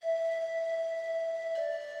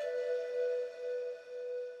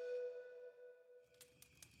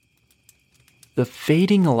The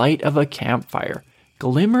fading light of a campfire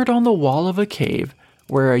glimmered on the wall of a cave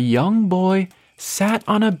where a young boy sat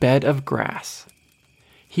on a bed of grass.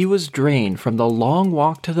 He was drained from the long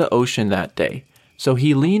walk to the ocean that day, so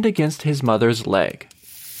he leaned against his mother's leg.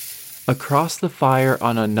 Across the fire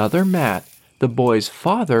on another mat, the boy's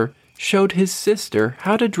father showed his sister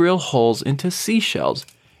how to drill holes into seashells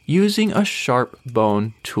using a sharp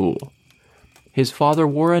bone tool. His father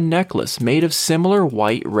wore a necklace made of similar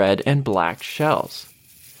white, red, and black shells.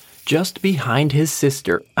 Just behind his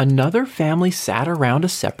sister, another family sat around a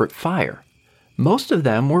separate fire. Most of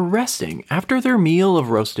them were resting after their meal of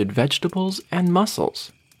roasted vegetables and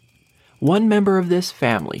mussels. One member of this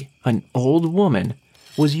family, an old woman,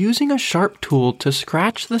 was using a sharp tool to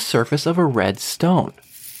scratch the surface of a red stone.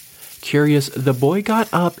 Curious, the boy got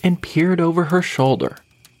up and peered over her shoulder.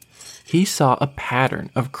 He saw a pattern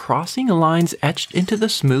of crossing lines etched into the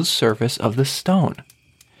smooth surface of the stone.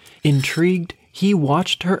 Intrigued, he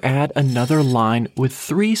watched her add another line with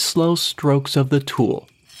 3 slow strokes of the tool.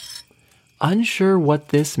 Unsure what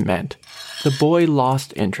this meant, the boy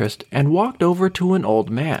lost interest and walked over to an old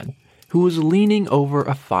man who was leaning over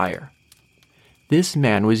a fire. This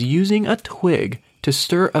man was using a twig to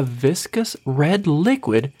stir a viscous red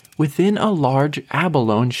liquid within a large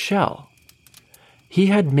abalone shell. He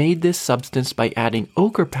had made this substance by adding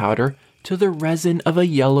ochre powder to the resin of a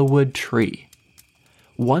yellowwood tree.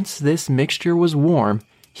 Once this mixture was warm,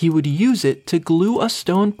 he would use it to glue a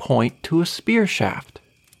stone point to a spear shaft.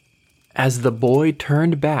 As the boy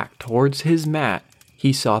turned back towards his mat,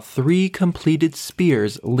 he saw 3 completed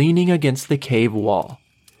spears leaning against the cave wall.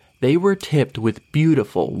 They were tipped with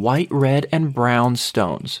beautiful white, red, and brown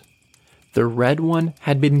stones. The red one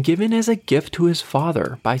had been given as a gift to his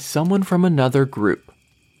father by someone from another group.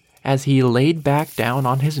 As he laid back down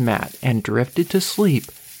on his mat and drifted to sleep,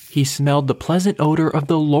 he smelled the pleasant odor of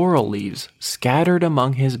the laurel leaves scattered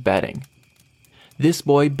among his bedding. This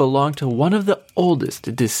boy belonged to one of the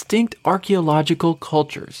oldest distinct archaeological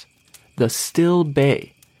cultures, the Still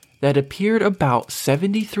Bay, that appeared about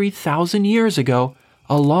 73,000 years ago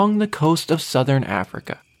along the coast of southern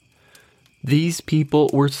Africa. These people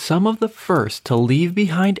were some of the first to leave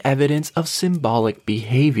behind evidence of symbolic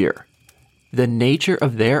behavior. The nature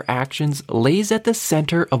of their actions lays at the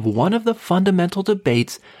center of one of the fundamental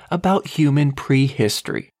debates about human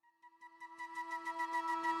prehistory.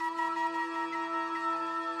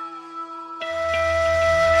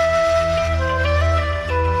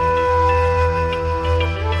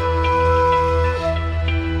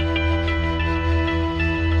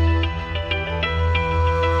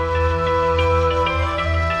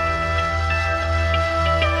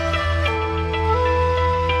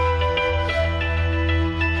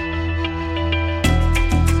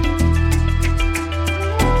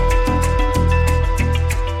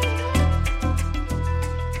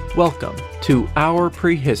 Welcome to Our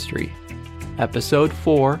Prehistory, Episode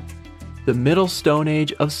 4, The Middle Stone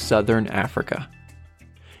Age of Southern Africa.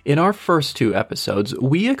 In our first 2 episodes,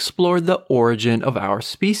 we explored the origin of our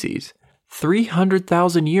species,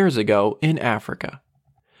 300,000 years ago in Africa.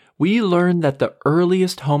 We learned that the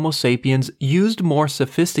earliest Homo sapiens used more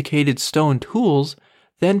sophisticated stone tools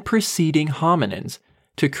than preceding hominins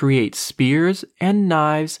to create spears and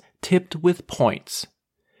knives tipped with points.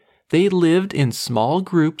 They lived in small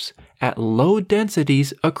groups at low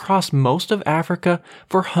densities across most of Africa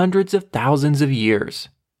for hundreds of thousands of years.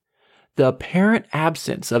 The apparent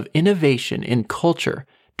absence of innovation in culture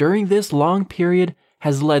during this long period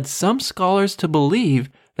has led some scholars to believe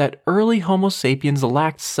that early Homo sapiens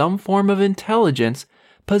lacked some form of intelligence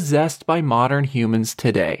possessed by modern humans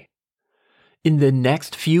today. In the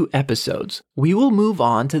next few episodes, we will move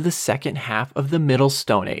on to the second half of the Middle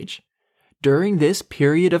Stone Age. During this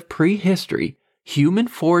period of prehistory, human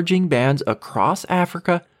foraging bands across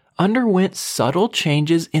Africa underwent subtle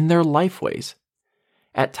changes in their lifeways.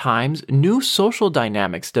 At times, new social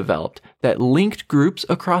dynamics developed that linked groups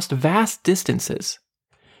across vast distances.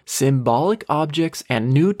 Symbolic objects and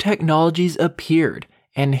new technologies appeared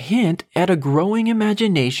and hint at a growing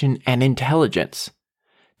imagination and intelligence.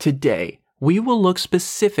 Today, we will look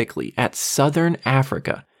specifically at southern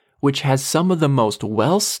Africa, which has some of the most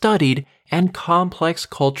well-studied and complex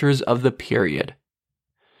cultures of the period.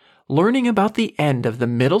 Learning about the end of the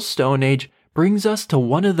Middle Stone Age brings us to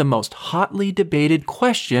one of the most hotly debated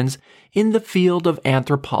questions in the field of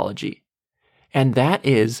anthropology. And that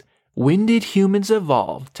is, when did humans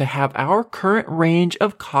evolve to have our current range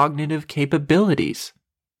of cognitive capabilities?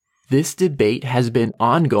 This debate has been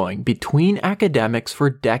ongoing between academics for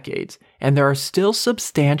decades, and there are still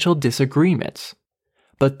substantial disagreements.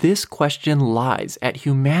 But this question lies at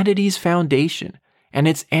humanity's foundation and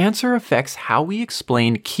its answer affects how we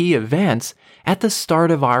explain key events at the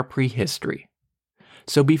start of our prehistory.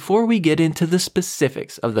 So before we get into the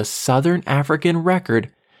specifics of the Southern African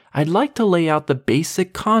record, I'd like to lay out the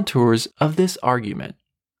basic contours of this argument.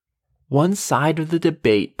 One side of the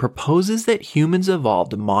debate proposes that humans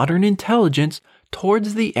evolved modern intelligence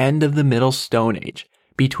towards the end of the Middle Stone Age,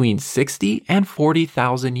 between 60 and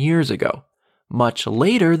 40,000 years ago, much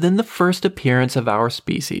later than the first appearance of our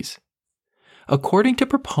species. According to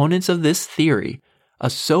proponents of this theory, a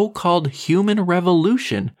so-called human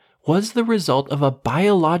revolution was the result of a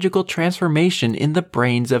biological transformation in the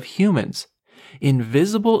brains of humans,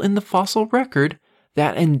 invisible in the fossil record,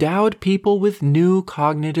 that endowed people with new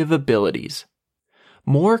cognitive abilities.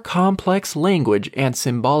 More complex language and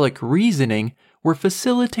symbolic reasoning were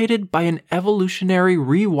facilitated by an evolutionary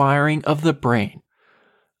rewiring of the brain.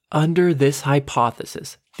 Under this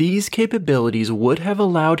hypothesis, these capabilities would have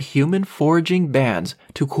allowed human foraging bands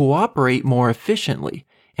to cooperate more efficiently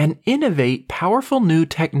and innovate powerful new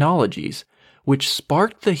technologies, which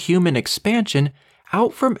sparked the human expansion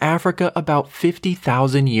out from Africa about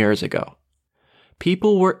 50,000 years ago.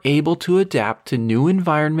 People were able to adapt to new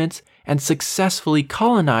environments and successfully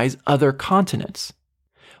colonize other continents.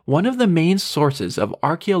 One of the main sources of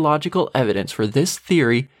archaeological evidence for this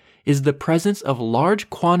theory is the presence of large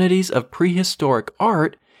quantities of prehistoric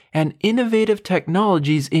art and innovative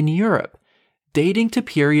technologies in Europe, dating to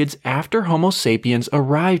periods after Homo sapiens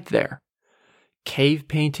arrived there. Cave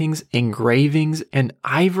paintings, engravings, and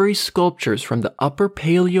ivory sculptures from the Upper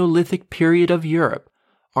Paleolithic period of Europe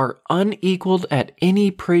are unequaled at any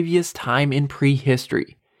previous time in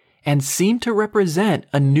prehistory, and seem to represent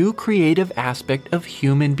a new creative aspect of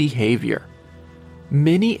human behavior.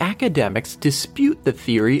 Many academics dispute the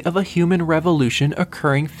theory of a human revolution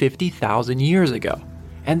occurring 50,000 years ago,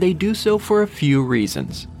 and they do so for a few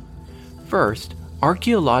reasons. First,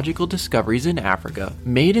 archaeological discoveries in Africa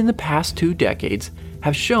made in the past 2 decades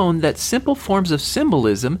have shown that simple forms of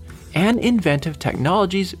symbolism and inventive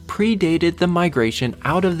technologies predated the migration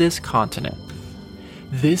out of this continent.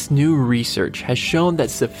 This new research has shown that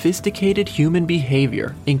sophisticated human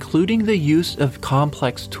behavior, including the use of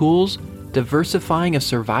complex tools, diversifying of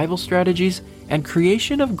survival strategies, and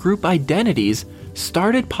creation of group identities,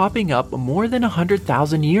 started popping up more than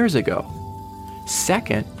 100,000 years ago.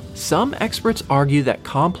 Second, some experts argue that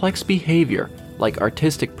complex behavior, like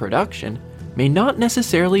artistic production, may not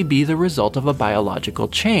necessarily be the result of a biological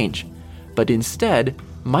change, but instead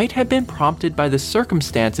might have been prompted by the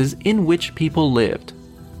circumstances in which people lived.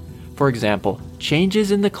 For example,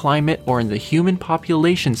 changes in the climate or in the human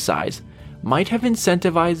population size might have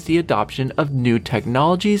incentivized the adoption of new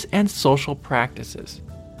technologies and social practices.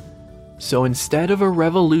 So instead of a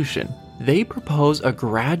revolution, they propose a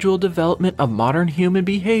gradual development of modern human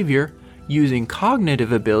behavior using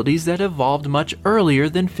cognitive abilities that evolved much earlier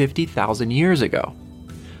than 50,000 years ago.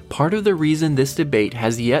 Part of the reason this debate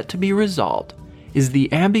has yet to be resolved is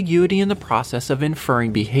the ambiguity in the process of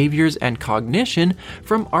inferring behaviors and cognition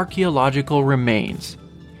from archaeological remains.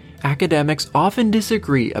 Academics often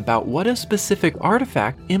disagree about what a specific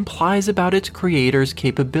artifact implies about its creator's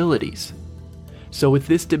capabilities. So with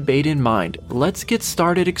this debate in mind, let's get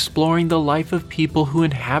started exploring the life of people who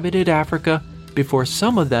inhabited Africa before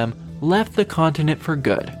some of them left the continent for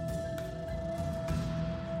good.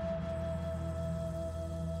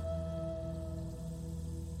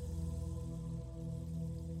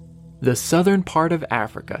 The southern part of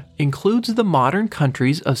Africa includes the modern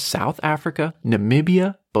countries of South Africa,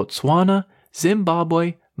 Namibia, Botswana,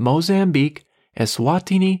 Zimbabwe, Mozambique,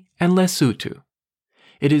 Eswatini, and Lesotho.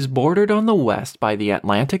 It is bordered on the west by the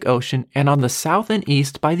Atlantic Ocean and on the south and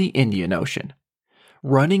east by the Indian Ocean.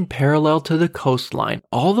 Running parallel to the coastline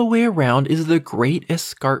all the way around is the Great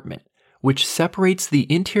Escarpment, which separates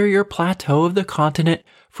the interior plateau of the continent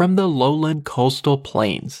from the lowland coastal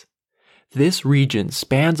plains. This region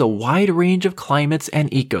spans a wide range of climates and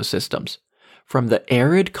ecosystems, from the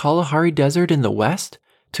arid Kalahari Desert in the west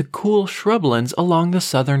to cool shrublands along the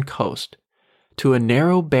southern coast, to a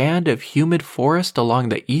narrow band of humid forest along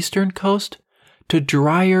the eastern coast, to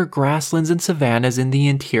drier grasslands and savannas in the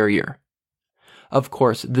interior. Of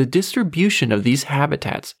course, the distribution of these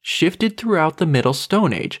habitats shifted throughout the Middle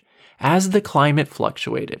Stone Age as the climate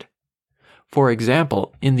fluctuated. For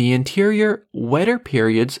example, in the interior, wetter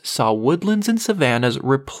periods saw woodlands and savannas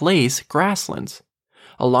replace grasslands.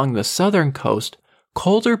 Along the southern coast,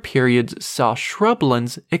 colder periods saw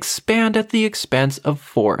shrublands expand at the expense of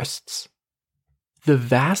forests. The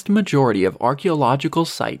vast majority of archaeological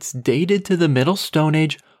sites dated to the Middle Stone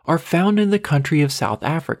Age are found in the country of South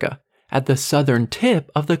Africa, at the southern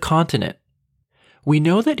tip of the continent. We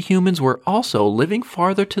know that humans were also living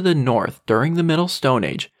farther to the north during the Middle Stone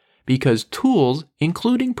Age because tools,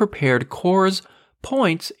 including prepared cores,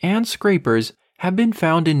 points, and scrapers, have been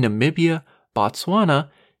found in Namibia, Botswana,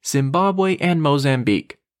 Zimbabwe, and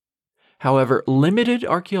Mozambique. However, limited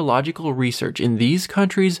archaeological research in these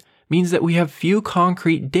countries means that we have few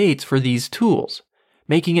concrete dates for these tools,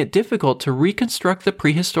 making it difficult to reconstruct the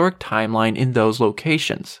prehistoric timeline in those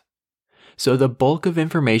locations. So the bulk of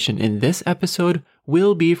information in this episode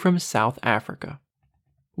will be from South Africa.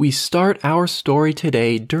 We start our story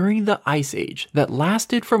today during the Ice Age that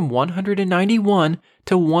lasted from 191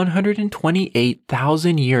 to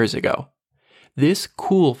 128,000 years ago. This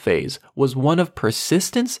cool phase was one of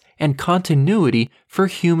persistence and continuity for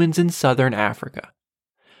humans in southern Africa.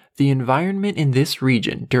 The environment in this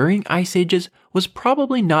region during ice ages was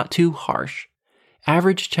probably not too harsh.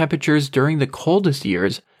 Average temperatures during the coldest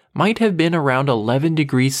years might have been around 11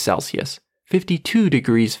 degrees Celsius, 52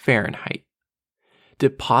 degrees Fahrenheit.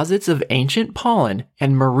 Deposits of ancient pollen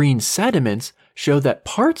and marine sediments show that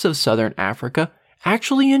parts of southern Africa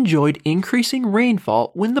actually enjoyed increasing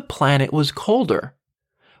rainfall when the planet was colder.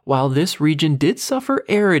 While this region did suffer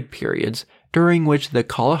arid periods during which the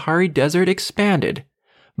Kalahari Desert expanded,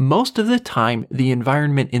 most of the time the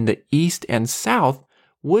environment in the east and south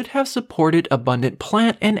would have supported abundant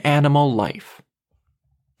plant and animal life.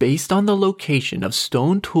 Based on the location of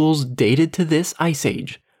stone tools dated to this ice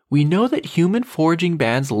age, we know that human foraging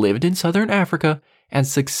bands lived in southern Africa and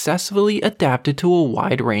successfully adapted to a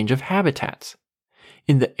wide range of habitats.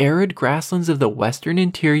 In the arid grasslands of the western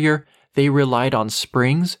interior, they relied on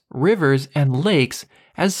springs, rivers, and lakes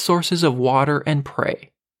as sources of water and prey.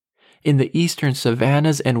 In the eastern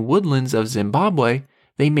savannas and woodlands of Zimbabwe,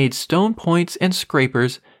 they made stone points and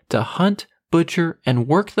scrapers to hunt, butcher, and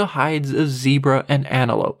work the hides of zebra and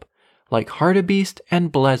antelope, like hartebeest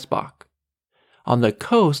and blesbok. On the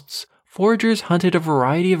coasts, foragers hunted a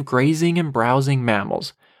variety of grazing and browsing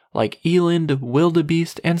mammals, like eland,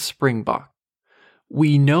 wildebeest, and springbok.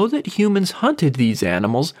 We know that humans hunted these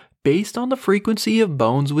animals based on the frequency of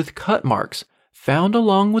bones with cut marks found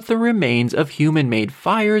along with the remains of human-made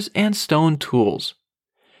fires and stone tools.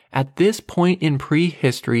 At this point in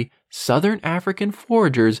prehistory, southern African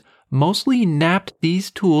foragers mostly napped these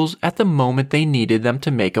tools at the moment they needed them to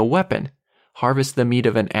make a weapon, harvest the meat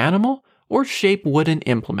of an animal, or shape wooden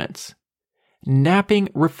implements. Napping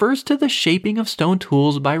refers to the shaping of stone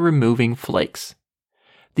tools by removing flakes.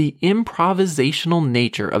 The improvisational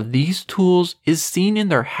nature of these tools is seen in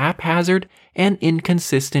their haphazard and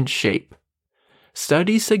inconsistent shape.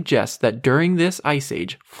 Studies suggest that during this ice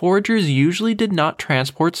age, foragers usually did not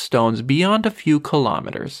transport stones beyond a few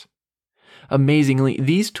kilometers. Amazingly,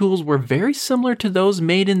 these tools were very similar to those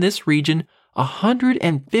made in this region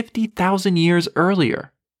 150,000 years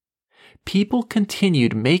earlier. People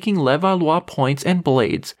continued making Levallois points and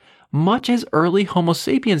blades, much as early Homo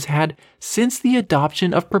sapiens had since the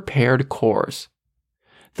adoption of prepared cores.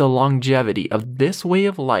 The longevity of this way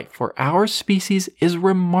of life for our species is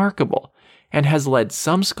remarkable and has led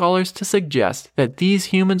some scholars to suggest that these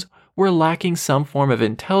humans were lacking some form of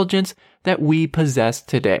intelligence that we possess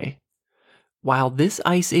today. While this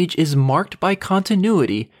ice age is marked by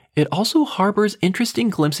continuity, it also harbors interesting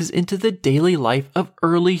glimpses into the daily life of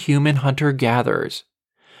early human hunter-gatherers.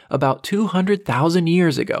 About 200,000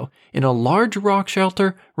 years ago, in a large rock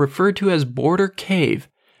shelter referred to as Border Cave,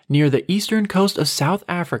 near the eastern coast of South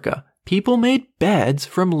Africa, people made beds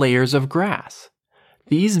from layers of grass.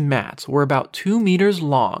 These mats were about 2 meters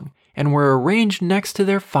long and were arranged next to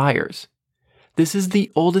their fires. This is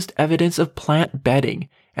the oldest evidence of plant bedding,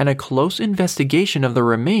 and a close investigation of the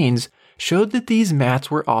remains showed that these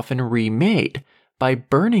mats were often remade by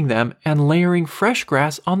burning them and layering fresh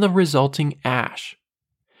grass on the resulting ash.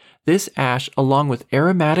 This ash, along with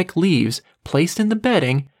aromatic leaves placed in the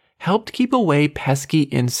bedding, helped keep away pesky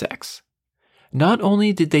insects. Not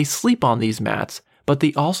only did they sleep on these mats, but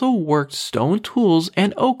they also worked stone tools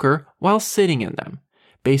and ochre while sitting in them,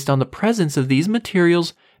 based on the presence of these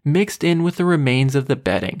materials mixed in with the remains of the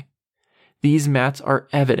bedding. These mats are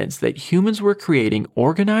evidence that humans were creating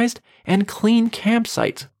organized and clean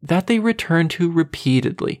campsites that they returned to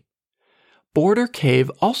repeatedly. Border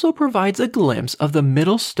Cave also provides a glimpse of the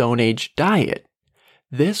Middle Stone Age diet.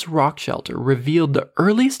 This rock shelter revealed the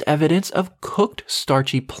earliest evidence of cooked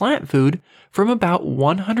starchy plant food from about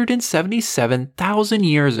 177,000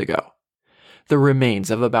 years ago. The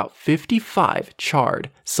remains of about 55 charred,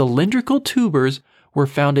 cylindrical tubers were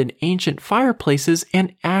found in ancient fireplaces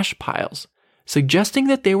and ash piles, suggesting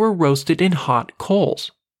that they were roasted in hot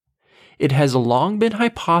coals. It has long been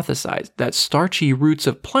hypothesized that starchy roots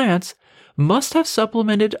of plants must have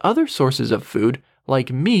supplemented other sources of food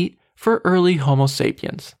like meat for early Homo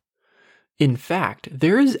sapiens. In fact,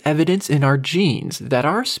 there is evidence in our genes that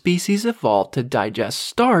our species evolved to digest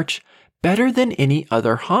starch better than any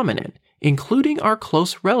other hominid, including our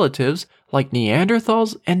close relatives like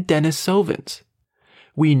Neanderthals and Denisovans.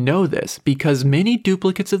 We know this because many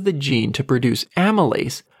duplicates of the gene to produce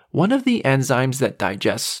amylase, one of the enzymes that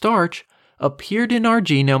digests starch, appeared in our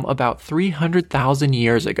genome about 300,000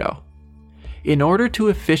 years ago. In order to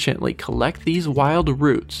efficiently collect these wild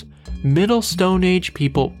roots, Middle Stone Age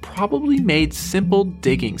people probably made simple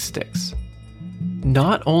digging sticks.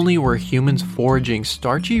 Not only were humans foraging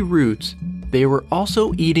starchy roots, they were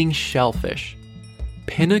also eating shellfish.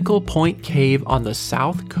 Pinnacle Point Cave on the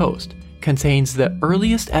south coast contains the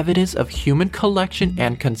earliest evidence of human collection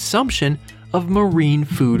and consumption of marine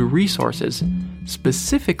food resources,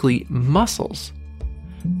 specifically mussels.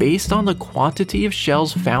 Based on the quantity of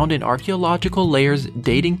shells found in archaeological layers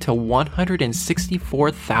dating to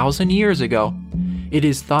 164,000 years ago, it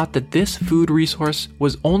is thought that this food resource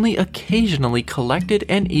was only occasionally collected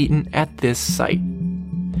and eaten at this site.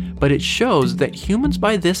 But it shows that humans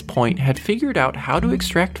by this point had figured out how to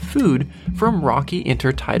extract food from rocky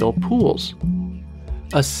intertidal pools.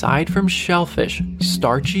 Aside from shellfish,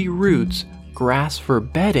 starchy roots, grass for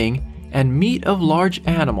bedding, and meat of large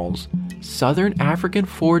animals, southern African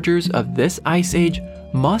foragers of this ice age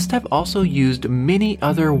must have also used many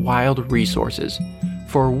other wild resources,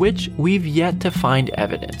 for which we've yet to find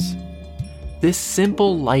evidence. This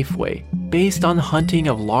simple lifeway, based on hunting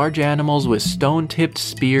of large animals with stone-tipped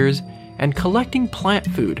spears and collecting plant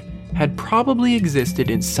food, had probably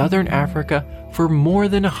existed in southern Africa for more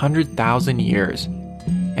than 100,000 years,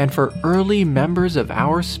 and for early members of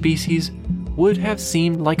our species would have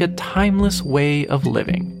seemed like a timeless way of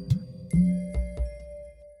living.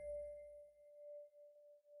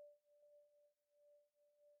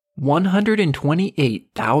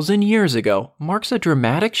 128,000 years ago marks a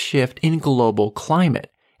dramatic shift in global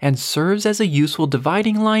climate and serves as a useful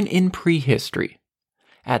dividing line in prehistory.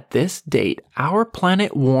 At this date, our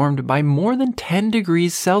planet warmed by more than 10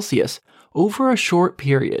 degrees Celsius over a short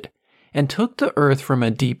period and took the Earth from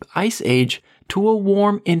a deep ice age to a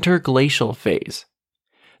warm interglacial phase.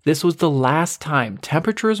 This was the last time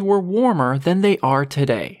temperatures were warmer than they are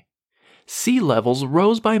today. Sea levels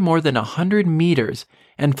rose by more than 100 meters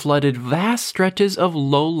and flooded vast stretches of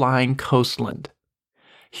low-lying coastland.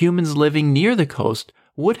 Humans living near the coast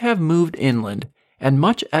would have moved inland, and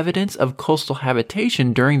much evidence of coastal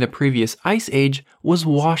habitation during the previous ice age was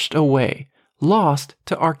washed away, lost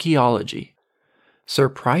to archaeology.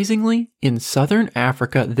 Surprisingly, in southern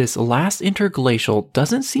Africa, this last interglacial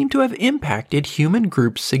doesn't seem to have impacted human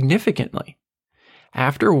groups significantly.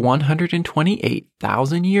 After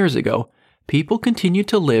 128,000 years ago, people continued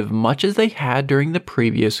to live much as they had during the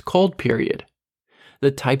previous cold period.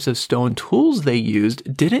 The types of stone tools they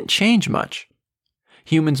used didn't change much.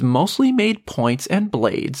 Humans mostly made points and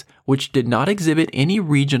blades, which did not exhibit any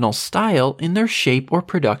regional style in their shape or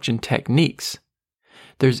production techniques.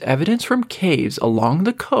 There's evidence from caves along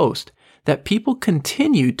the coast that people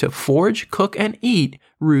continued to forage, cook, and eat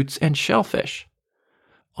roots and shellfish.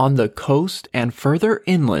 On the coast and further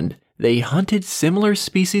inland, they hunted similar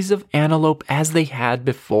species of antelope as they had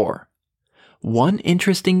before. One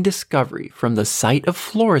interesting discovery from the site of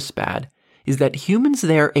Florisbad is that humans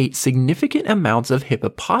there ate significant amounts of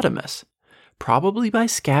hippopotamus, probably by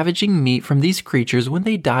scavenging meat from these creatures when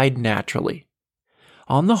they died naturally.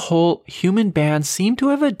 On the whole, human bands seem to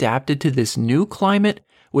have adapted to this new climate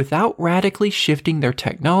without radically shifting their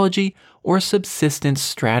technology or subsistence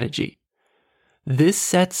strategy. This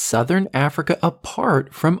sets southern Africa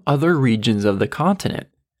apart from other regions of the continent.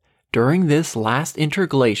 During this last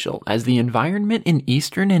interglacial, as the environment in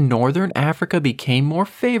eastern and northern Africa became more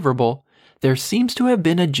favorable, there seems to have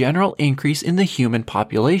been a general increase in the human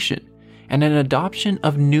population and an adoption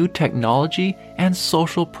of new technology and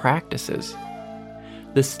social practices.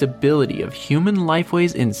 The stability of human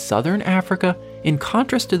lifeways in southern Africa, in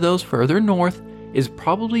contrast to those further north, is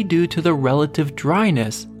probably due to the relative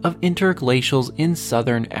dryness of interglacials in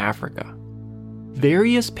southern Africa.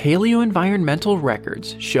 Various paleoenvironmental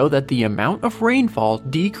records show that the amount of rainfall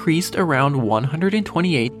decreased around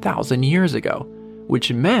 128,000 years ago,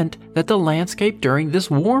 which meant that the landscape during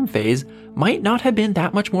this warm phase might not have been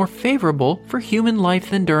that much more favorable for human life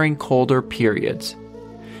than during colder periods.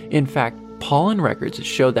 In fact, pollen records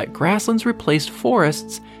show that grasslands replaced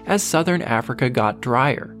forests as southern Africa got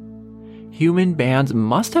drier. Human bands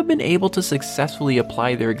must have been able to successfully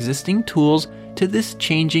apply their existing tools to this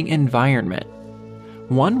changing environment.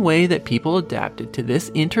 One way that people adapted to this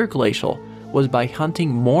interglacial was by hunting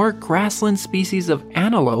more grassland species of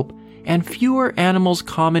antelope and fewer animals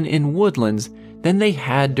common in woodlands than they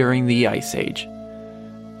had during the Ice Age.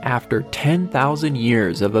 After 10,000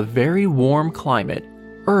 years of a very warm climate,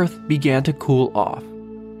 Earth began to cool off.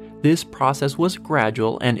 This process was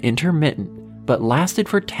gradual and intermittent, but lasted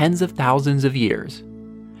for tens of thousands of years.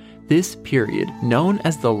 This period, known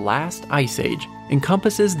as the Last Ice Age,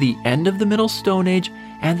 encompasses the end of the Middle Stone Age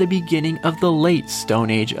and the beginning of the Late Stone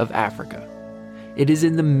Age of Africa. It is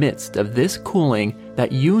in the midst of this cooling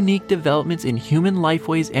that unique developments in human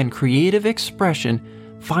lifeways and creative expression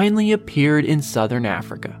finally appeared in southern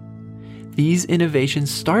Africa. These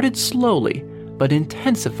innovations started slowly, but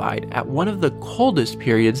intensified at one of the coldest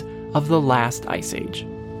periods of the Last Ice Age.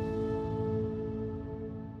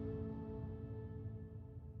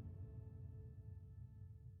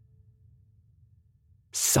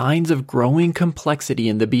 Signs of growing complexity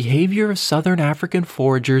in the behavior of southern African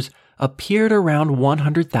foragers appeared around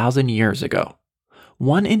 100,000 years ago.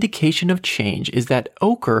 One indication of change is that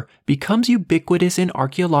ochre becomes ubiquitous in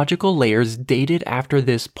archaeological layers dated after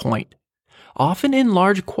this point, often in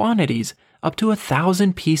large quantities, up to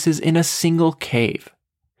 1,000 pieces in a single cave.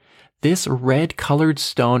 This red-colored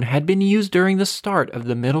stone had been used during the start of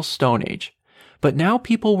the Middle Stone Age, but now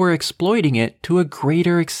people were exploiting it to a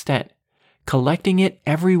greater extent, collecting it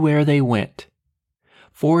everywhere they went.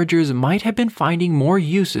 Foragers might have been finding more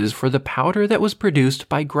uses for the powder that was produced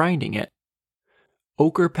by grinding it.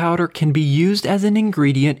 Ochre powder can be used as an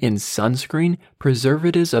ingredient in sunscreen,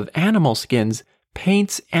 preservatives of animal skins,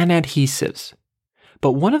 paints, and adhesives.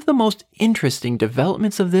 But one of the most interesting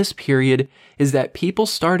developments of this period is that people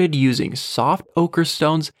started using soft ochre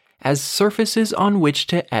stones as surfaces on which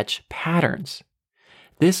to etch patterns.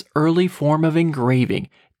 This early form of engraving,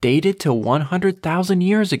 dated to 100,000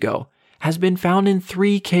 years ago, has been found in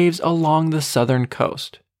 3 caves along the southern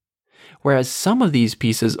coast. Whereas some of these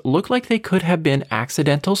pieces look like they could have been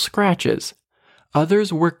accidental scratches,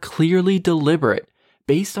 others were clearly deliberate,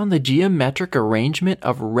 based on the geometric arrangement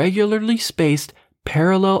of regularly spaced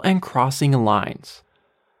parallel and crossing lines.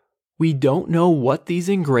 We don't know what these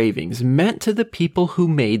engravings meant to the people who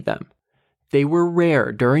made them. They were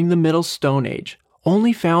rare during the Middle Stone Age,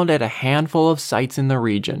 only found at a handful of sites in the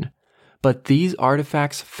region. But these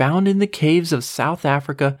artifacts found in the caves of South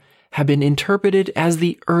Africa have been interpreted as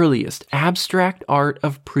the earliest abstract art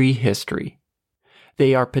of prehistory.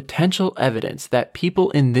 They are potential evidence that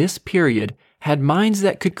people in this period had minds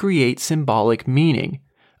that could create symbolic meaning,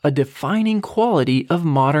 a defining quality of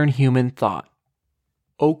modern human thought.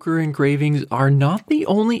 Ochre engravings are not the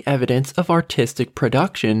only evidence of artistic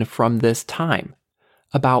production from this time.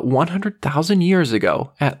 About 100,000 years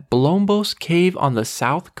ago, at Blombos Cave on the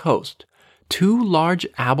south coast, 2 large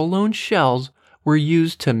abalone shells were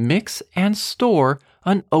used to mix and store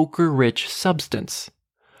an ochre-rich substance.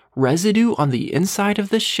 Residue on the inside of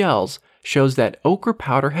the shells shows that ochre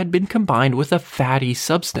powder had been combined with a fatty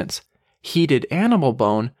substance, heated animal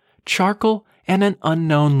bone, charcoal, and an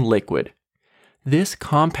unknown liquid. This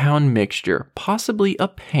compound mixture, possibly a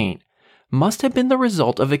paint, must have been the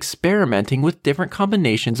result of experimenting with different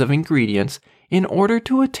combinations of ingredients in order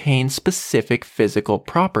to attain specific physical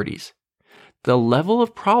properties. The level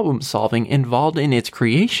of problem solving involved in its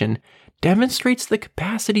creation demonstrates the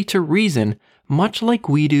capacity to reason much like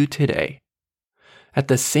we do today. At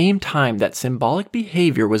the same time that symbolic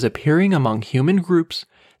behavior was appearing among human groups,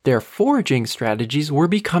 their foraging strategies were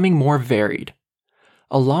becoming more varied.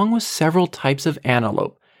 Along with several types of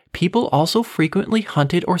antelope, people also frequently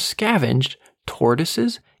hunted or scavenged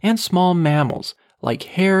tortoises and small mammals like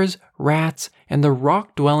hares, rats, and the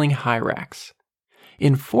rock-dwelling hyrax.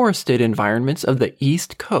 In forested environments of the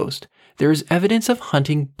East Coast, there is evidence of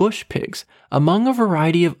hunting bush pigs among a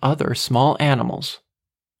variety of other small animals.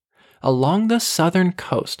 Along the southern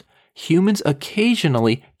coast, humans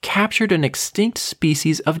occasionally captured an extinct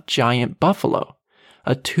species of giant buffalo,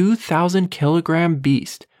 a 2,000-kilogram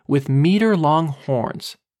beast with meter-long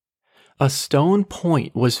horns. A stone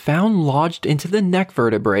point was found lodged into the neck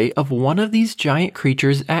vertebrae of one of these giant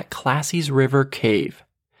creatures at Classy's River Cave.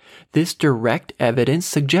 This direct evidence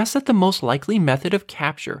suggests that the most likely method of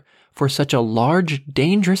capture for such a large,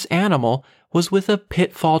 dangerous animal was with a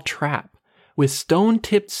pitfall trap, with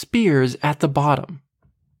stone-tipped spears at the bottom.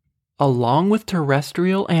 Along with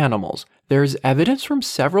terrestrial animals, there is evidence from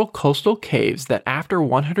several coastal caves that after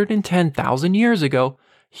 110,000 years ago,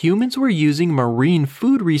 humans were using marine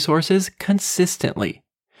food resources consistently.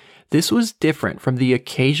 This was different from the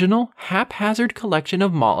occasional, haphazard collection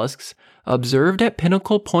of mollusks observed at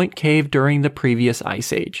Pinnacle Point Cave during the previous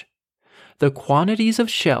Ice Age. The quantities of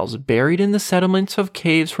shells buried in the settlements of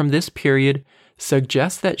caves from this period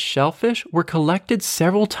suggests that shellfish were collected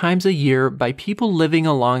several times a year by people living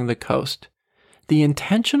along the coast. The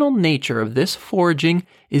intentional nature of this foraging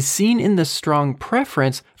is seen in the strong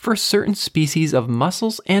preference for certain species of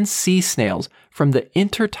mussels and sea snails from the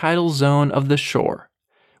intertidal zone of the shore,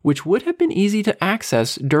 which would have been easy to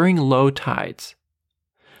access during low tides.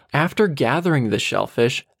 After gathering the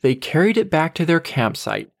shellfish, they carried it back to their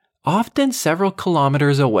campsite, often several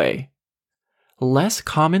kilometers away. Less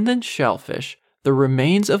common than shellfish, the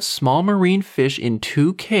remains of small marine fish in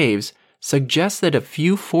 2 caves suggests that a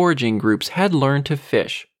few foraging groups had learned to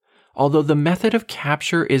fish, although the method of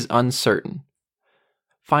capture is uncertain.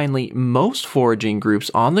 Finally, most foraging groups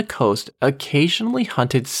on the coast occasionally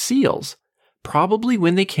hunted seals, probably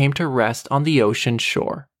when they came to rest on the ocean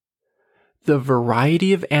shore. The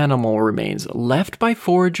variety of animal remains left by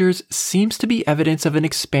foragers seems to be evidence of an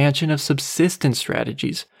expansion of subsistence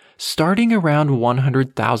strategies starting around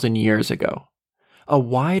 100,000 years ago. A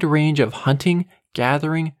wide range of hunting,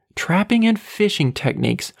 gathering, trapping, and fishing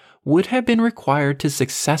techniques would have been required to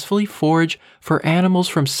successfully forage for animals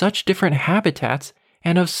from such different habitats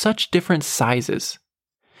and of such different sizes.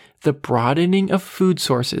 The broadening of food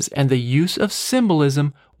sources and the use of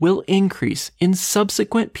symbolism will increase in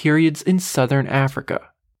subsequent periods in southern Africa.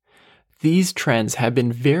 These trends have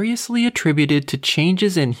been variously attributed to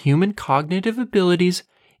changes in human cognitive abilities,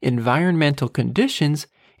 environmental conditions,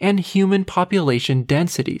 and human population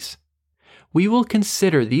densities. We will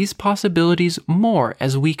consider these possibilities more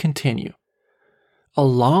as we continue.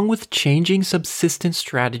 Along with changing subsistence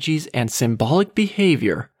strategies and symbolic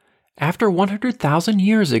behavior, after 100,000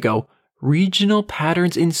 years ago, regional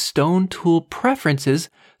patterns in stone tool preferences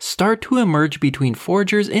start to emerge between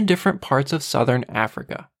foragers in different parts of southern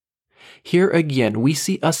Africa. Here again, we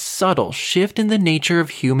see a subtle shift in the nature of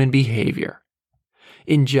human behavior.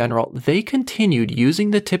 In general, they continued using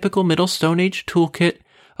the typical Middle Stone Age toolkit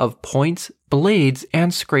of points, blades,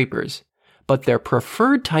 and scrapers, but their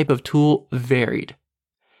preferred type of tool varied.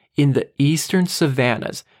 In the eastern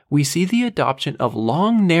savannas, we see the adoption of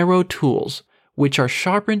long, narrow tools, which are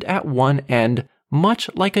sharpened at one end, much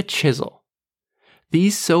like a chisel.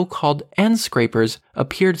 These so-called end scrapers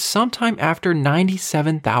appeared sometime after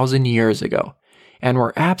 97,000 years ago, and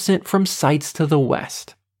were absent from sites to the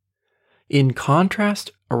west. In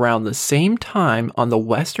contrast, around the same time on the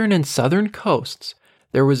western and southern coasts,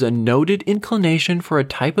 there was a noted inclination for a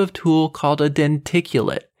type of tool called a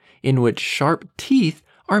denticulate, in which sharp teeth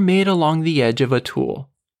are made along the edge of a tool.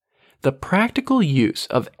 The practical use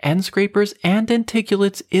of end scrapers and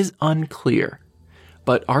denticulates is unclear,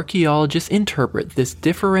 but archaeologists interpret this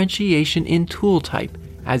differentiation in tool type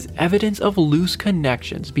as evidence of loose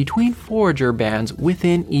connections between forager bands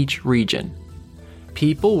within each region.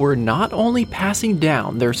 People were not only passing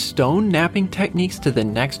down their stone knapping techniques to the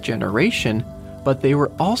next generation, but they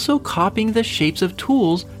were also copying the shapes of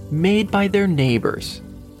tools made by their neighbors.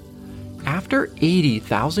 After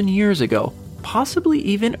 80,000 years ago, possibly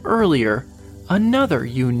even earlier, another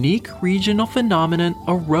unique regional phenomenon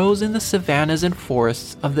arose in the savannas and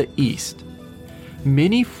forests of the East.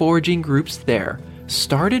 Many foraging groups there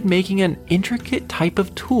started making an intricate type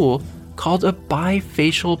of tool called a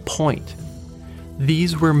bifacial point.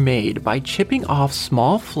 These were made by chipping off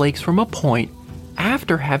small flakes from a point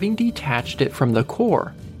after having detached it from the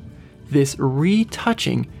core. This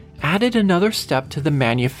retouching added another step to the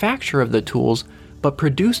manufacture of the tools, but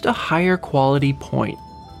produced a higher quality point.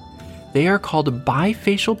 They are called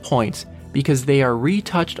bifacial points because they are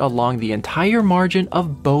retouched along the entire margin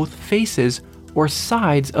of both faces or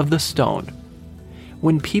sides of the stone.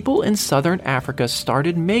 When people in southern Africa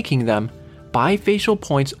started making them, bifacial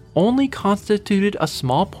points only constituted a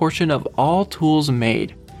small portion of all tools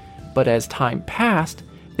made, but as time passed,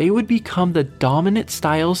 they would become the dominant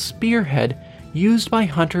style spearhead used by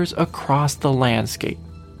hunters across the landscape.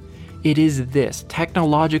 It is this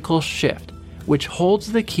technological shift which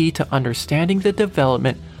holds the key to understanding the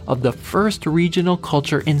development of the first regional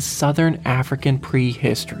culture in southern African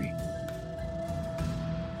prehistory.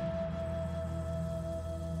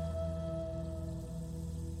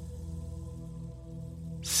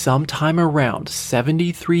 Sometime around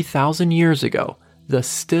 73,000 years ago, the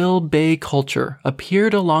Still Bay culture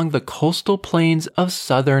appeared along the coastal plains of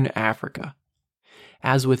southern Africa.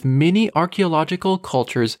 As with many archaeological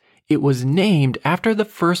cultures, it was named after the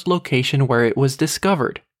first location where it was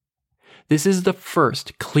discovered. This is the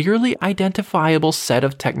first clearly identifiable set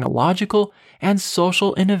of technological and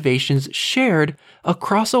social innovations shared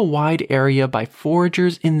across a wide area by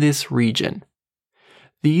foragers in this region.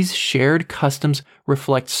 These shared customs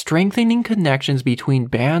reflect strengthening connections between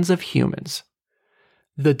bands of humans.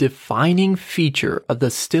 The defining feature of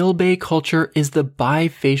the Still Bay culture is the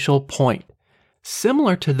bifacial point,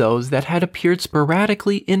 similar to those that had appeared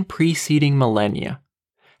sporadically in preceding millennia.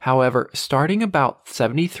 However, starting about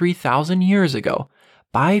 73,000 years ago,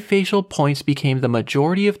 bifacial points became the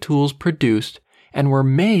majority of tools produced and were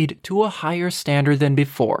made to a higher standard than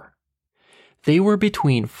before. They were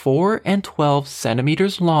between 4 and 12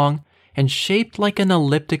 centimeters long and shaped like an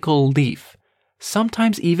elliptical leaf,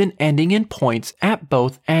 sometimes even ending in points at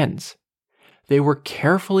both ends. They were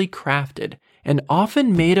carefully crafted and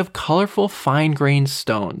often made of colorful fine-grained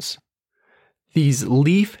stones. These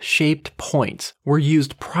leaf-shaped points were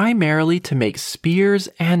used primarily to make spears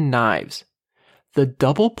and knives. The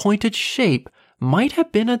double-pointed shape might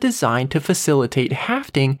have been a design to facilitate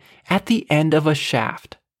hafting at the end of a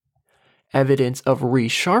shaft. Evidence of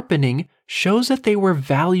resharpening shows that they were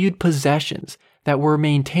valued possessions that were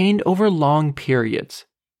maintained over long periods.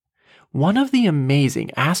 One of the amazing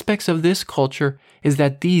aspects of this culture is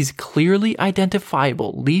that these clearly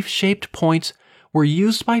identifiable leaf-shaped points were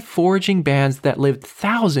used by foraging bands that lived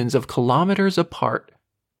thousands of kilometers apart.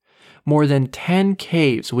 More than 10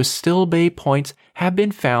 caves with Still Bay points have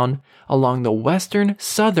been found along the western,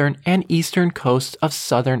 southern, and eastern coasts of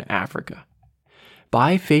southern Africa.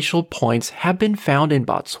 Bifacial points have been found in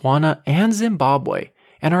Botswana and Zimbabwe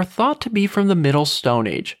and are thought to be from the Middle Stone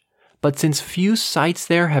Age, but since few sites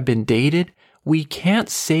there have been dated, we can't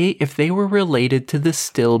say if they were related to the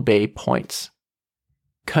Still Bay points.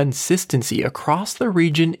 Consistency across the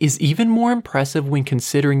region is even more impressive when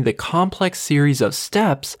considering the complex series of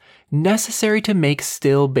steps necessary to make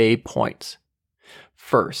Still Bay points.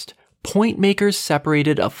 First, point makers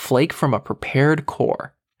separated a flake from a prepared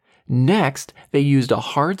core. Next, they used a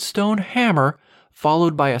hard stone hammer,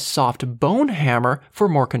 followed by a soft bone hammer for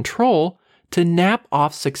more control, to knap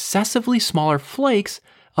off successively smaller flakes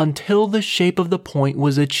until the shape of the point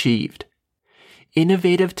was achieved.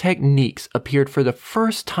 Innovative techniques appeared for the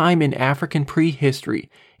first time in African prehistory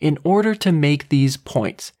in order to make these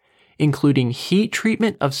points, including heat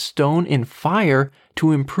treatment of stone in fire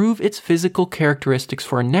to improve its physical characteristics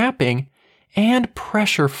for knapping, and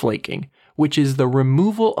pressure flaking, which is the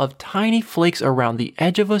removal of tiny flakes around the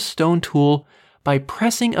edge of a stone tool by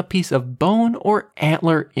pressing a piece of bone or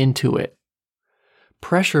antler into it.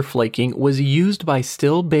 Pressure flaking was used by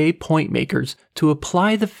Still Bay point makers to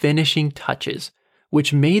apply the finishing touches,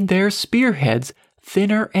 which made their spearheads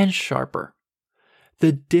thinner and sharper.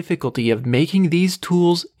 The difficulty of making these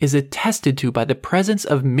tools is attested to by the presence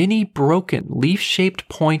of many broken leaf-shaped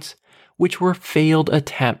points, which were failed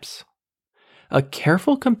attempts. A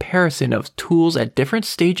careful comparison of tools at different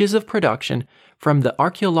stages of production from the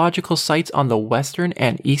archaeological sites on the western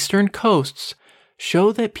and eastern coasts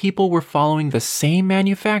show that people were following the same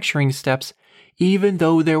manufacturing steps even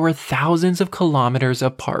though there were thousands of kilometers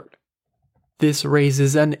apart. This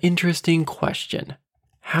raises an interesting question.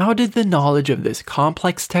 How did the knowledge of this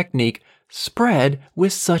complex technique spread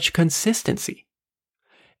with such consistency?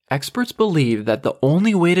 Experts believe that the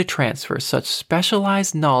only way to transfer such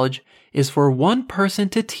specialized knowledge is for one person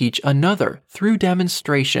to teach another through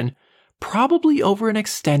demonstration, probably over an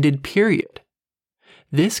extended period.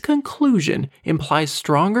 This conclusion implies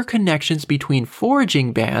stronger connections between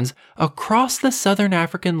foraging bands across the southern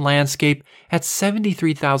African landscape at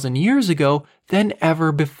 73,000 years ago than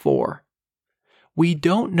ever before. We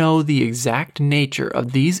don't know the exact nature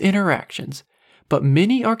of these interactions, but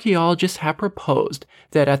many archaeologists have proposed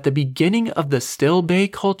that at the beginning of the Still Bay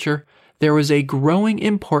culture, there was a growing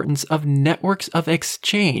importance of networks of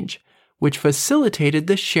exchange, which facilitated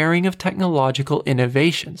the sharing of technological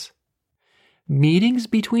innovations. Meetings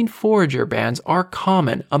between forager bands are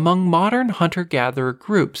common among modern hunter-gatherer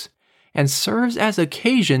groups and serves as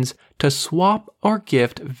occasions to swap or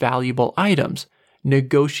gift valuable items,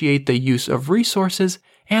 negotiate the use of resources,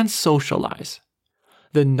 and socialize.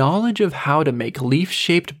 The knowledge of how to make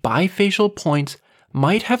leaf-shaped bifacial points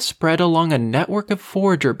might have spread along a network of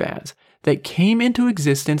forager bands that came into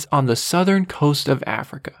existence on the southern coast of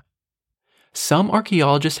Africa. Some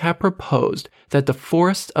archaeologists have proposed that the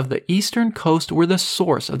forests of the eastern coast were the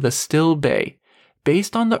source of the Still Bay,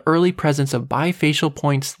 based on the early presence of bifacial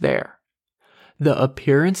points there. The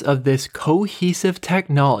appearance of this cohesive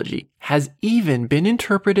technology has even been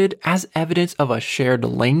interpreted as evidence of a shared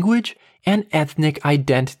language and ethnic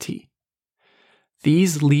identity.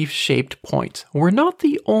 These leaf-shaped points were not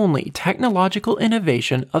the only technological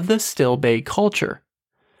innovation of the Still Bay culture.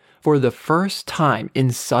 For the first time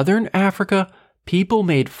in southern Africa, people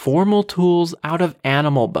made formal tools out of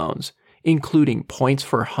animal bones, including points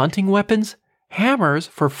for hunting weapons, hammers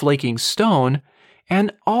for flaking stone,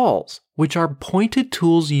 and awls, which are pointed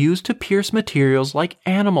tools used to pierce materials like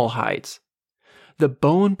animal hides. The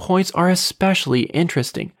bone points are especially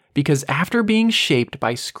interesting because after being shaped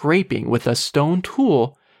by scraping with a stone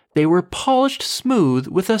tool, they were polished smooth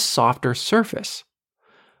with a softer surface.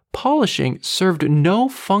 Polishing served no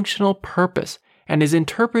functional purpose and is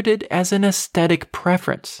interpreted as an aesthetic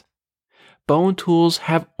preference. Bone tools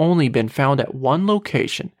have only been found at one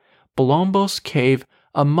location, Blombos Cave,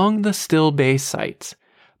 among the Still Bay sites,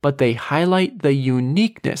 but they highlight the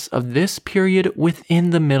uniqueness of this period within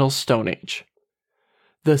the Middle Stone Age.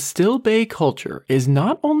 The Still Bay culture is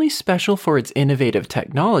not only special for its innovative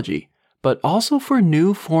technology, but also for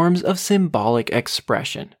new forms of symbolic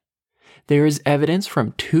expression. There is evidence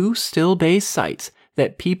from 2 Still Bay sites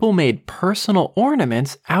that people made personal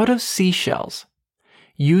ornaments out of seashells.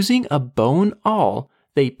 Using a bone awl,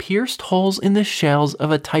 they pierced holes in the shells of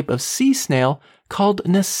a type of sea snail called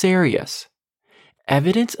Nacerius.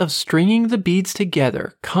 Evidence of stringing the beads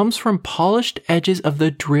together comes from polished edges of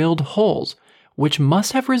the drilled holes, which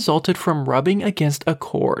must have resulted from rubbing against a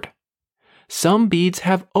cord. Some beads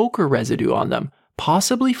have ochre residue on them,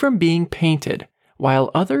 possibly from being painted,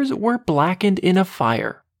 while others were blackened in a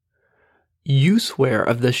fire. Useware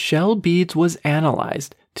of the shell beads was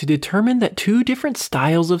analyzed to determine that 2 different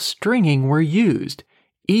styles of stringing were used,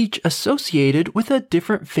 each associated with a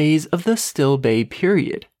different phase of the Still Bay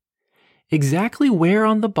period. Exactly where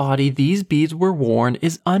on the body these beads were worn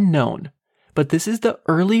is unknown, but this is the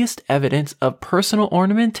earliest evidence of personal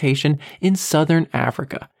ornamentation in southern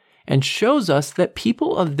Africa, and shows us that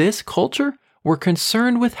people of this culture were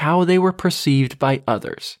concerned with how they were perceived by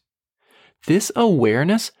others. This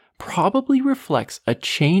awareness probably reflects a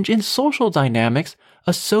change in social dynamics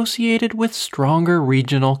associated with stronger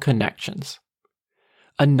regional connections.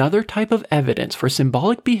 Another type of evidence for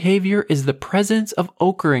symbolic behavior is the presence of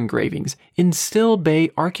ochre engravings in Still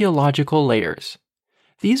Bay archaeological layers.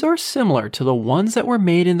 These are similar to the ones that were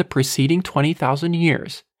made in the preceding 20,000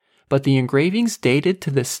 years, but the engravings dated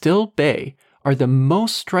to the Still Bay are the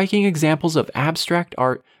most striking examples of abstract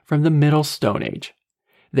art from the Middle Stone Age.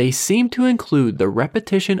 They seem to include the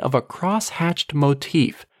repetition of a cross-hatched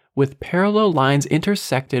motif with parallel lines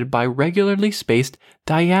intersected by regularly spaced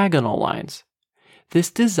diagonal lines. This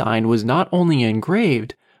design was not only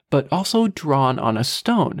engraved, but also drawn on a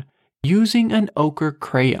stone using an ochre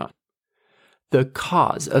crayon. The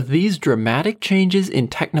cause of these dramatic changes in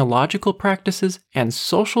technological practices and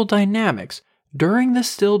social dynamics during the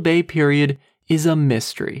Still Bay period is a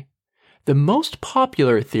mystery. The most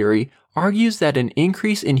popular theory argues that an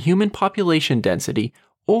increase in human population density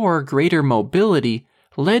or greater mobility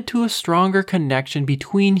led to a stronger connection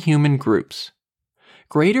between human groups.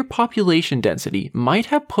 Greater population density might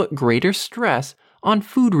have put greater stress on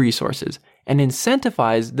food resources and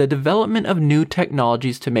incentivized the development of new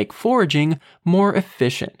technologies to make foraging more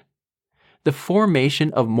efficient. The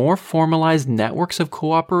formation of more formalized networks of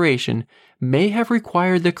cooperation may have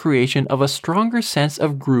required the creation of a stronger sense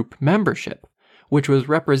of group membership, which was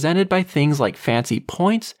represented by things like fancy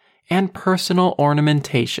points and personal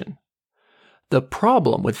ornamentation. The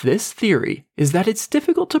problem with this theory is that it's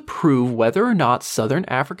difficult to prove whether or not southern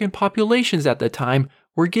African populations at the time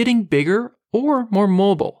were getting bigger or more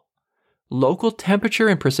mobile. Local temperature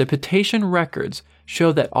and precipitation records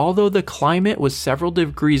show that although the climate was several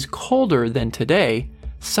degrees colder than today,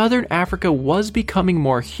 southern Africa was becoming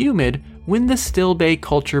more humid when the Still Bay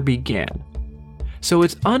culture began. So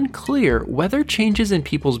it's unclear whether changes in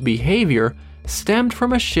people's behavior stemmed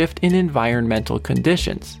from a shift in environmental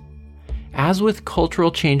conditions. As with cultural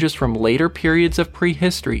changes from later periods of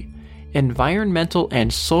prehistory, environmental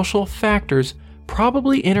and social factors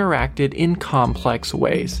probably interacted in complex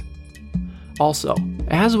ways. Also,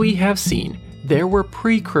 as we have seen, there were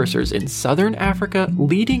precursors in southern Africa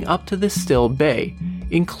leading up to the Still Bay,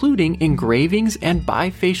 including engravings and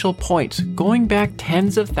bifacial points going back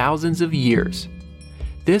tens of thousands of years.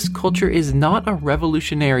 This culture is not a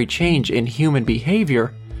revolutionary change in human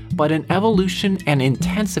behavior, but an evolution and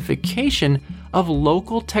intensification of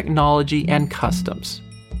local technology and customs.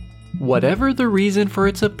 Whatever the reason for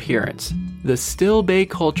its appearance, the Still Bay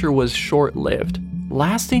culture was short-lived,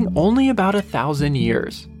 lasting only about 1,000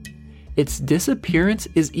 years. Its disappearance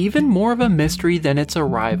is even more of a mystery than its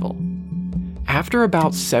arrival. After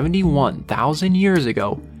about 71,000 years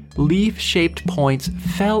ago, leaf-shaped points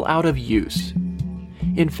fell out of use.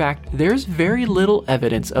 In fact, there's very little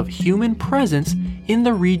evidence of human presence in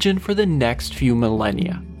the region for the next few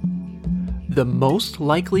millennia. The most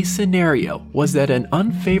likely scenario was that an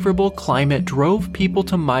unfavorable climate drove people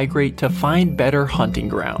to migrate to find better hunting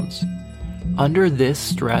grounds. Under this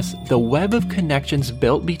stress, the web of connections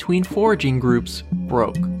built between foraging groups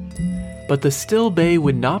broke. But the Still Bay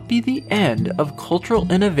would not be the end of cultural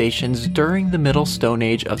innovations during the Middle Stone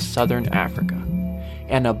Age of southern Africa.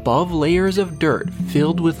 And above layers of dirt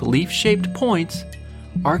filled with leaf-shaped points,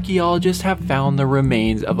 archaeologists have found the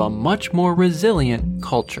remains of a much more resilient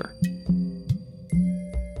culture.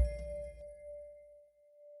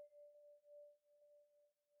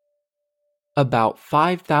 About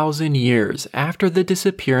 5,000 years after the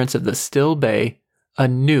disappearance of the Still Bay, a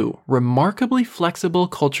new, remarkably flexible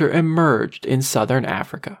culture emerged in southern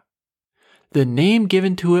Africa. The name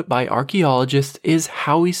given to it by archaeologists is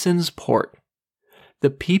Howiesen's Port. The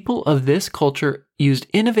people of this culture used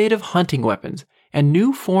innovative hunting weapons and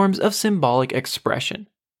new forms of symbolic expression.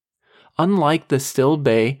 Unlike the Still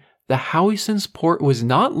Bay, the Howiesen's Port was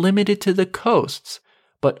not limited to the coasts,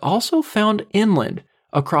 but also found inland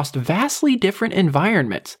across vastly different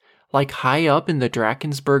environments, like high up in the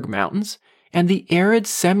Drakensberg Mountains and the arid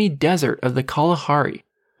semi-desert of the Kalahari.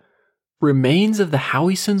 Remains of the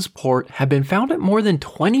Howiesen's Port have been found at more than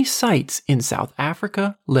 20 sites in South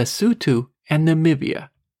Africa, Lesotho, and Namibia.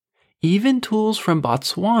 Even tools from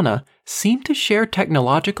Botswana seem to share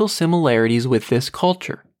technological similarities with this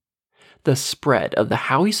culture. The spread of the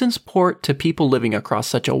Howiesen's Port to people living across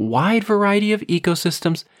such a wide variety of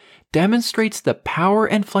ecosystems demonstrates the power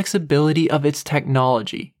and flexibility of its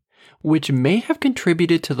technology, which may have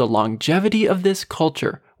contributed to the longevity of this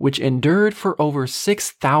culture, which endured for over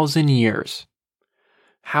 6,000 years.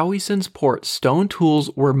 Howiesen's Port stone tools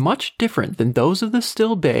were much different than those of the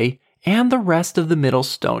Still Bay and the rest of the Middle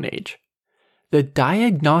Stone Age. The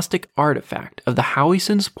diagnostic artifact of the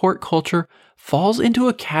Howiesen's Port culture falls into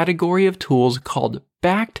a category of tools called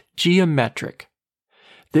backed geometric.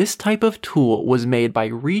 This type of tool was made by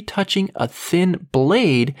retouching a thin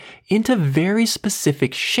blade into very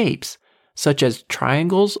specific shapes, such as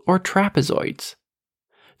triangles or trapezoids.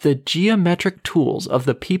 The geometric tools of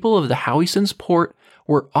the people of the Howiesen's Port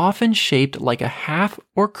were often shaped like a half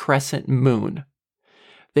or crescent moon.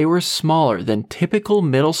 They were smaller than typical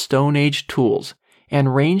Middle Stone Age tools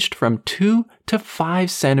and ranged from 2 to 5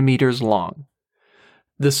 centimeters long.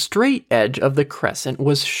 The straight edge of the crescent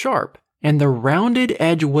was sharp, and the rounded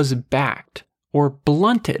edge was backed, or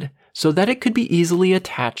blunted, so that it could be easily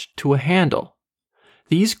attached to a handle.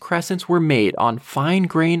 These crescents were made on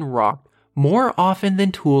fine-grained rock more often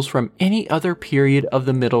than tools from any other period of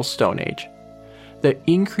the Middle Stone Age. The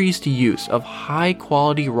increased use of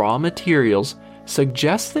high-quality raw materials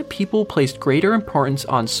suggests that people placed greater importance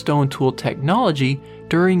on stone tool technology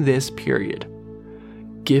during this period.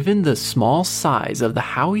 Given the small size of the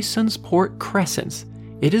Howiesen's Port crescents,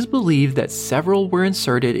 it is believed that several were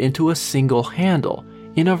inserted into a single handle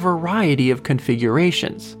in a variety of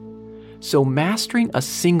configurations. So mastering a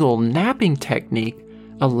single knapping technique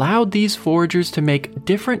allowed these forgers to make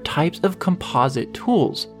different types of composite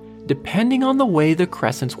tools, depending on the way the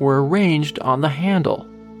crescents were arranged on the handle.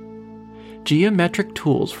 Geometric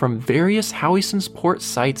tools from various Howiesen's Port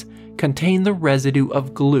sites contain the residue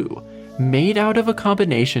of glue, made out of a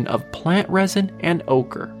combination of plant resin and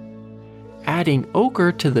ochre. Adding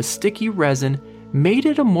ochre to the sticky resin made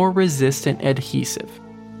it a more resistant adhesive.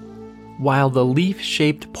 While the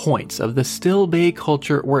leaf-shaped points of the Still Bay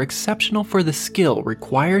culture were exceptional for the skill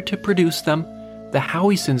required to produce them, the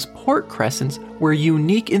Howiesen's Port crescents were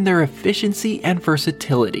unique in their efficiency and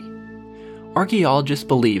versatility. Archaeologists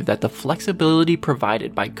believe that the flexibility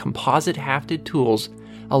provided by composite hafted tools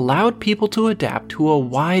allowed people to adapt to a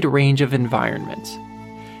wide range of environments.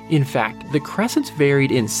 In fact, the crescents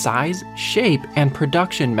varied in size, shape, and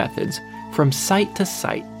production methods from site to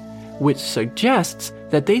site, which suggests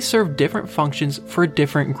that they serve different functions for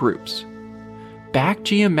different groups. Back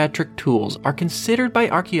geometric tools are considered by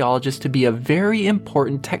archaeologists to be a very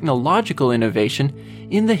important technological innovation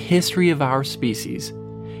in the history of our species,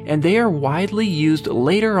 and they are widely used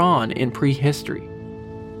later on in prehistory.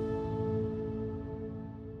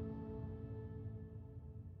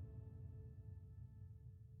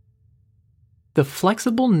 The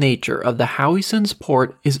flexible nature of the Howiesen's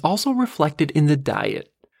Port is also reflected in the diet.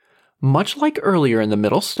 Much like earlier in the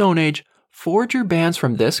Middle Stone Age, forager bands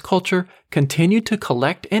from this culture continued to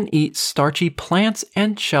collect and eat starchy plants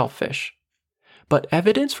and shellfish. But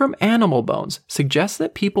evidence from animal bones suggests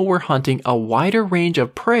that people were hunting a wider range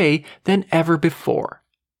of prey than ever before.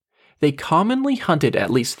 They commonly hunted at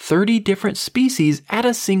least 30 different species at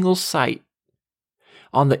a single site.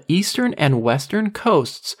 On the eastern and western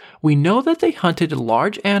coasts, we know that they hunted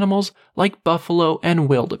large animals like buffalo and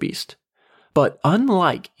wildebeest. But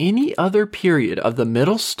unlike any other period of the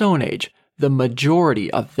Middle Stone Age, the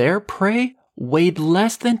majority of their prey weighed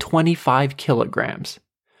less than 25 kilograms.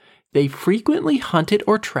 They frequently hunted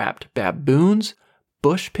or trapped baboons,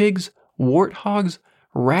 bush pigs, warthogs,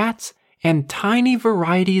 rats, and tiny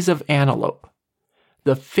varieties of antelope.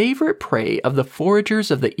 The favorite prey of the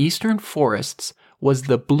foragers of the eastern forests was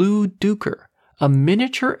the blue duiker, a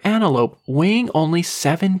miniature antelope weighing only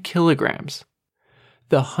 7 kilograms.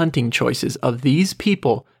 The hunting choices of these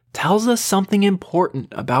people tells us something important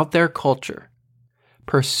about their culture.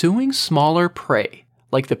 Pursuing smaller prey,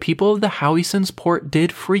 like the people of the Howiesen's Port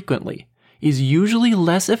did frequently, is usually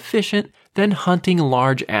less efficient than hunting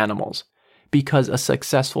large animals, because a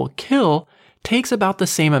successful kill takes about the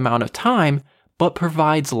same amount of time but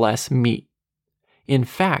provides less meat. In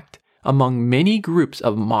fact, among many groups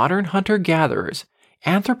of modern hunter-gatherers,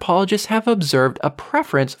 anthropologists have observed a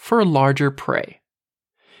preference for larger prey.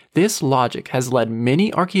 This logic has led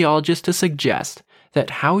many archaeologists to suggest that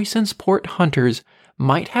Howiesen's Port hunters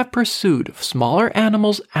might have pursued smaller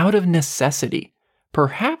animals out of necessity,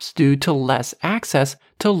 perhaps due to less access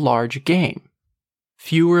to large game.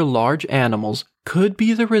 Fewer large animals could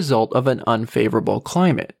be the result of an unfavorable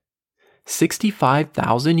climate.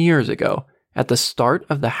 65,000 years ago, at the start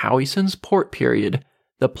of the Howiesen's Port period,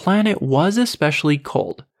 the planet was especially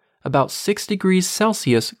cold, about 6 degrees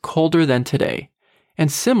Celsius colder than today,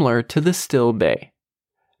 and similar to the Still Bay.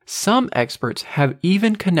 Some experts have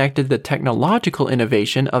even connected the technological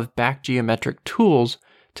innovation of back geometric tools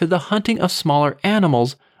to the hunting of smaller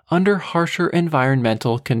animals under harsher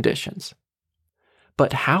environmental conditions.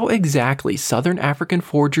 But how exactly southern African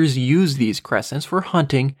foragers use these crescents for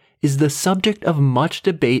hunting is the subject of much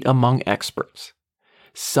debate among experts.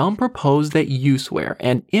 Some propose that use wear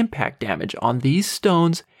and impact damage on these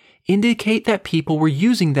stones indicate that people were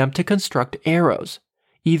using them to construct arrows,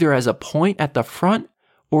 either as a point at the front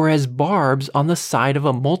or as barbs on the side of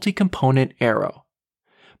a multi-component arrow.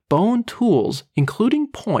 Bone tools, including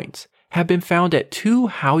points, have been found at 2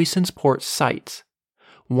 Howiesen's Port sites.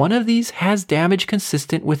 One of these has damage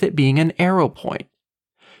consistent with it being an arrow point.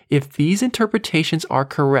 If these interpretations are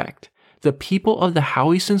correct, the people of the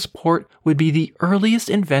Howiesen's Port would be the earliest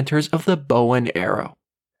inventors of the bow and arrow.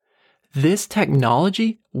 This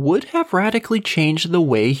technology would have radically changed the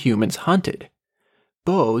way humans hunted.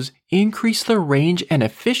 Bows increase the range and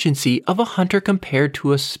efficiency of a hunter compared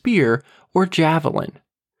to a spear or javelin.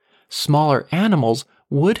 Smaller animals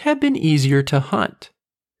would have been easier to hunt.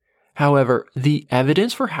 However, the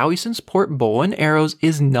evidence for Howiesen's Port bow and arrows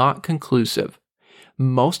is not conclusive.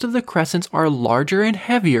 Most of the crescents are larger and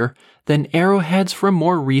heavier than arrowheads from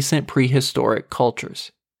more recent prehistoric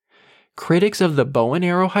cultures. Critics of the bow and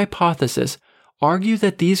arrow hypothesis argue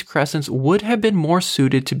that these crescents would have been more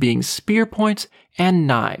suited to being spear points and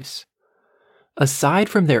knives. Aside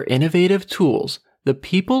from their innovative tools, the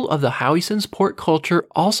people of the Howiesen's Port culture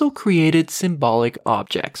also created symbolic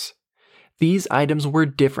objects. These items were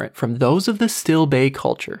different from those of the Still Bay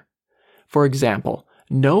culture. For example,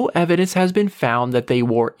 no evidence has been found that they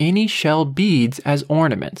wore any shell beads as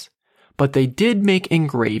ornaments, but they did make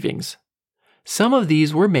engravings. Some of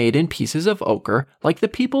these were made in pieces of ochre like the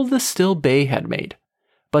people of the Still Bay had made,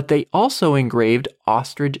 but they also engraved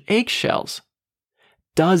ostrich eggshells.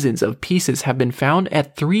 Dozens of pieces have been found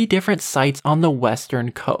at 3 different sites on the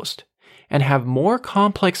western coast, and have more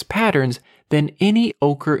complex patterns than any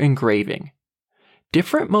ochre engraving.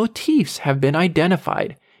 Different motifs have been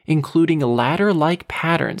identified, including ladder-like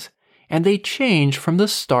patterns, and they change from the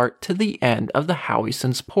start to the end of the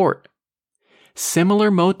Howiesen's Port.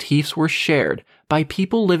 Similar motifs were shared by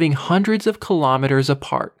people living hundreds of kilometers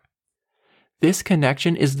apart. This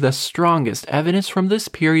connection is the strongest evidence from this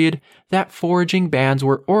period that foraging bands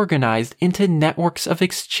were organized into networks of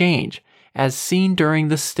exchange, as seen during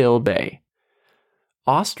the Still Bay.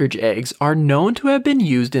 Ostrich eggs are known to have been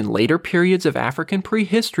used in later periods of African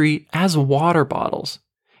prehistory as water bottles,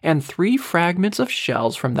 and 3 fragments of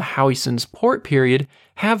shells from the Howiesen's Port period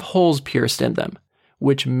have holes pierced in them,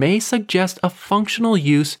 which may suggest a functional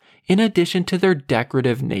use in addition to their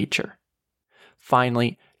decorative nature.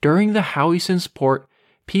 Finally, during the Howiesen's Port,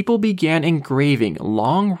 people began engraving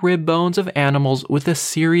long rib bones of animals with a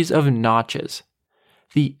series of notches.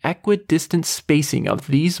 The equidistant spacing of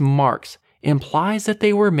these marks implies that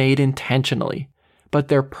they were made intentionally, but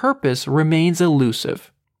their purpose remains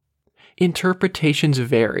elusive. Interpretations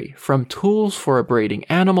vary from tools for abrading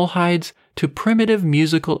animal hides to primitive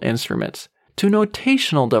musical instruments to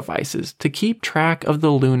notational devices to keep track of the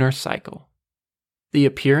lunar cycle. The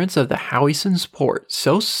appearance of the Howiesen's Port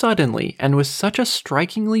so suddenly and with such a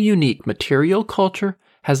strikingly unique material culture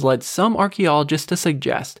has led some archaeologists to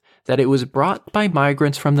suggest that it was brought by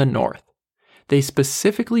migrants from the north. They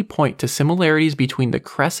specifically point to similarities between the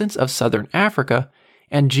crescents of southern Africa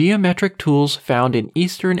and geometric tools found in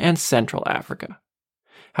eastern and central Africa.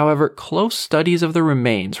 However, close studies of the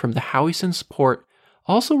remains from the Howiesen's port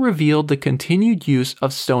also revealed the continued use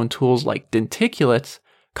of stone tools like denticulates,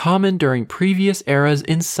 common during previous eras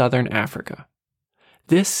in southern Africa.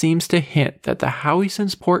 This seems to hint that the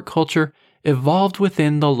Howiesen's port culture evolved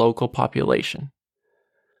within the local population.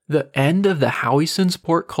 The end of the Howiesen's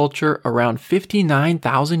port culture around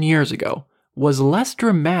 59,000 years ago was less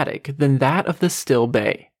dramatic than that of the Still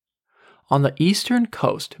Bay. On the eastern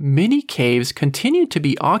coast, many caves continued to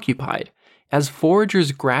be occupied as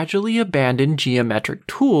foragers gradually abandoned geometric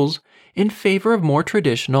tools in favor of more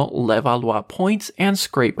traditional Levallois points and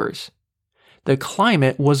scrapers. The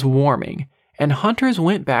climate was warming, and hunters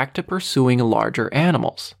went back to pursuing larger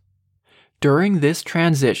animals. During this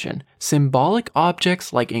transition, symbolic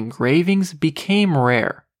objects like engravings became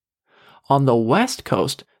rare. On the west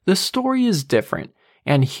coast, the story is different,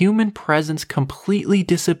 and human presence completely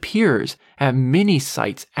disappears at many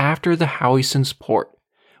sites after the Howiesen's port,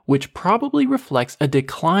 which probably reflects a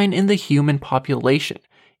decline in the human population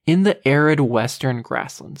in the arid western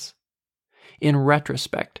grasslands. In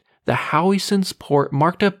retrospect, the Howiesen's port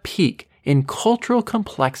marked a peak in cultural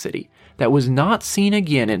complexity that was not seen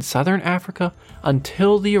again in southern Africa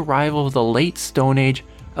until the arrival of the late Stone Age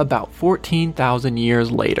about 14,000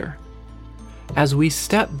 years later. As we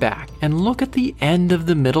step back and look at the end of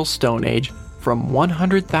the Middle Stone Age from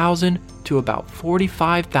 100,000 to about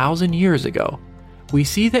 45,000 years ago, we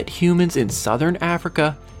see that humans in southern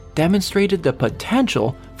Africa demonstrated the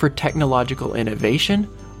potential for technological innovation,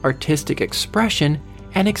 artistic expression,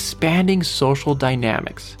 and expanding social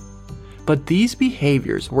dynamics. But these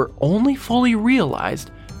behaviors were only fully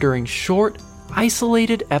realized during short,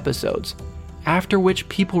 isolated episodes, after which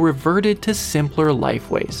people reverted to simpler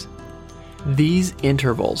lifeways. These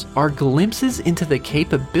intervals are glimpses into the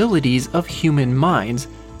capabilities of human minds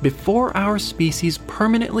before our species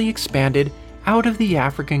permanently expanded out of the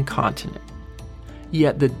African continent.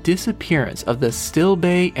 Yet the disappearance of the Still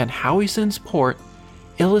Bay and Howiesen's port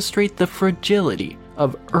illustrate the fragility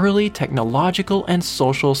of early technological and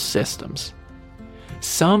social systems.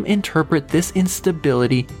 Some interpret this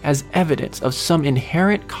instability as evidence of some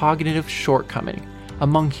inherent cognitive shortcoming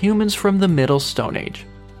among humans from the Middle Stone Age.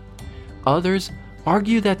 Others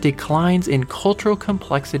argue that declines in cultural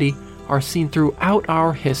complexity are seen throughout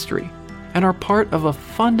our history and are part of a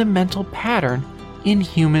fundamental pattern in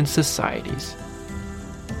human societies.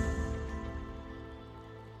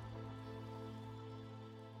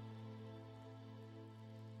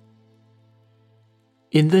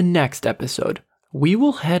 In the next episode, we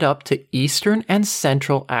will head up to Eastern and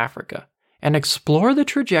Central Africa and explore the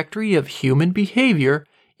trajectory of human behavior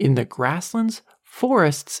in the grasslands,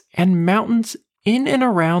 forests, and mountains in and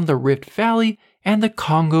around the Rift Valley and the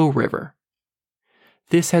Congo River.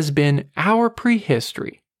 This has been Our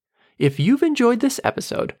Prehistory. If you've enjoyed this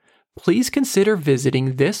episode, please consider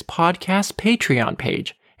visiting this podcast Patreon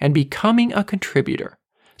page and becoming a contributor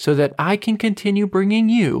so that I can continue bringing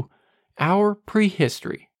you Our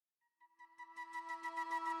Prehistory.